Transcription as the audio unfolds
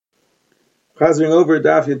Chazering over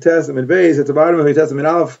Daf Yates and Beis at the bottom of Yates and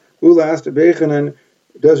Aleph. Ula asked Bechanan,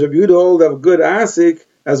 does Rabbi Yehuda hold of good asik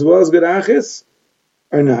as well as good achis,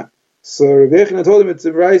 or not? So Rabbi Yechanan told him it's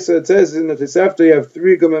a brisa. It says in the Tosefta you have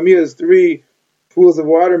 3 gamamiyas, 3 pools of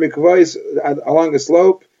water, mikvais along a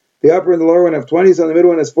slope. The upper and the lower one have 20, so the middle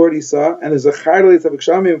one has 40 saw, and there's a charlit of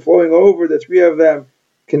kshamim flowing over the 3 of them,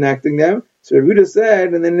 connecting them. So Rabbi Yehuda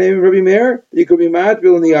said, in the name of Rabbi Meir, you could be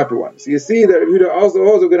matbil in the upper one. So you see that Rabbi Yehuda also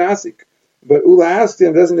holds a good asik. But Ula asked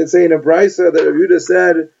him, doesn't it say in a brisa that Rabbi Yehuda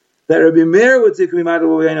said that Rabbi Meir would say you could be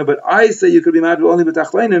matbil, but I say you could be matbil only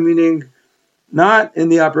b'tachleina, meaning not in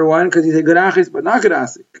the upper one, because you say good achis, but not good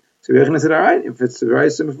asik. So Rabbi Yechanan said, all right, if it's the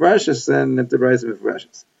brisa mefreshes, then it's the brisa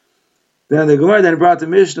mefreshes. Then the Gemara then brought the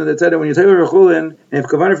Mishnah that said that when you take over chulin, and if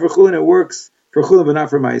kavanah for chulin, it works for chulin but not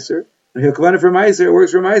for meiser. And if kavanah for meiser, it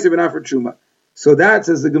works for meiser but not for truma. So that,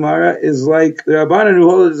 says the Gemara, is like the Rabbanan who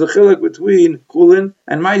hold there's a chiluk between chulin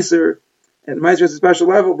and meiser is a special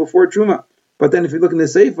level before truma. But then if you look in the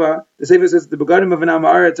Seifa says the begadim of an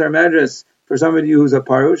amaretz are medras for somebody who's a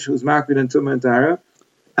parush, who's makbid and tumah and tahara,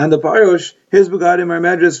 and the parush, his begadim are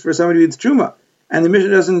medras for somebody who eats truma. And the Mishnah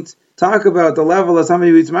doesn't talk about the level of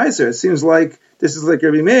somebody who eats meiser. It seems like this is like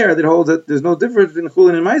Rabbi Meir that holds that there's no difference between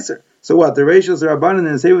chulin and meiser. So what? The ratios are Rabbanan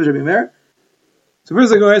and the Seifa is Rabbi Meir? So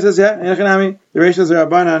first the Gemara says, yeah, the ratios are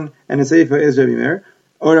Rabbanan and the Seifa is Rabbi Meir.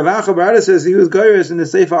 Or Rav Acha Barada says he was Gairis in the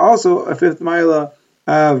Seifa also a 5th mila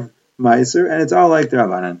of meiser, and it's all like the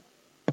Rabbanan.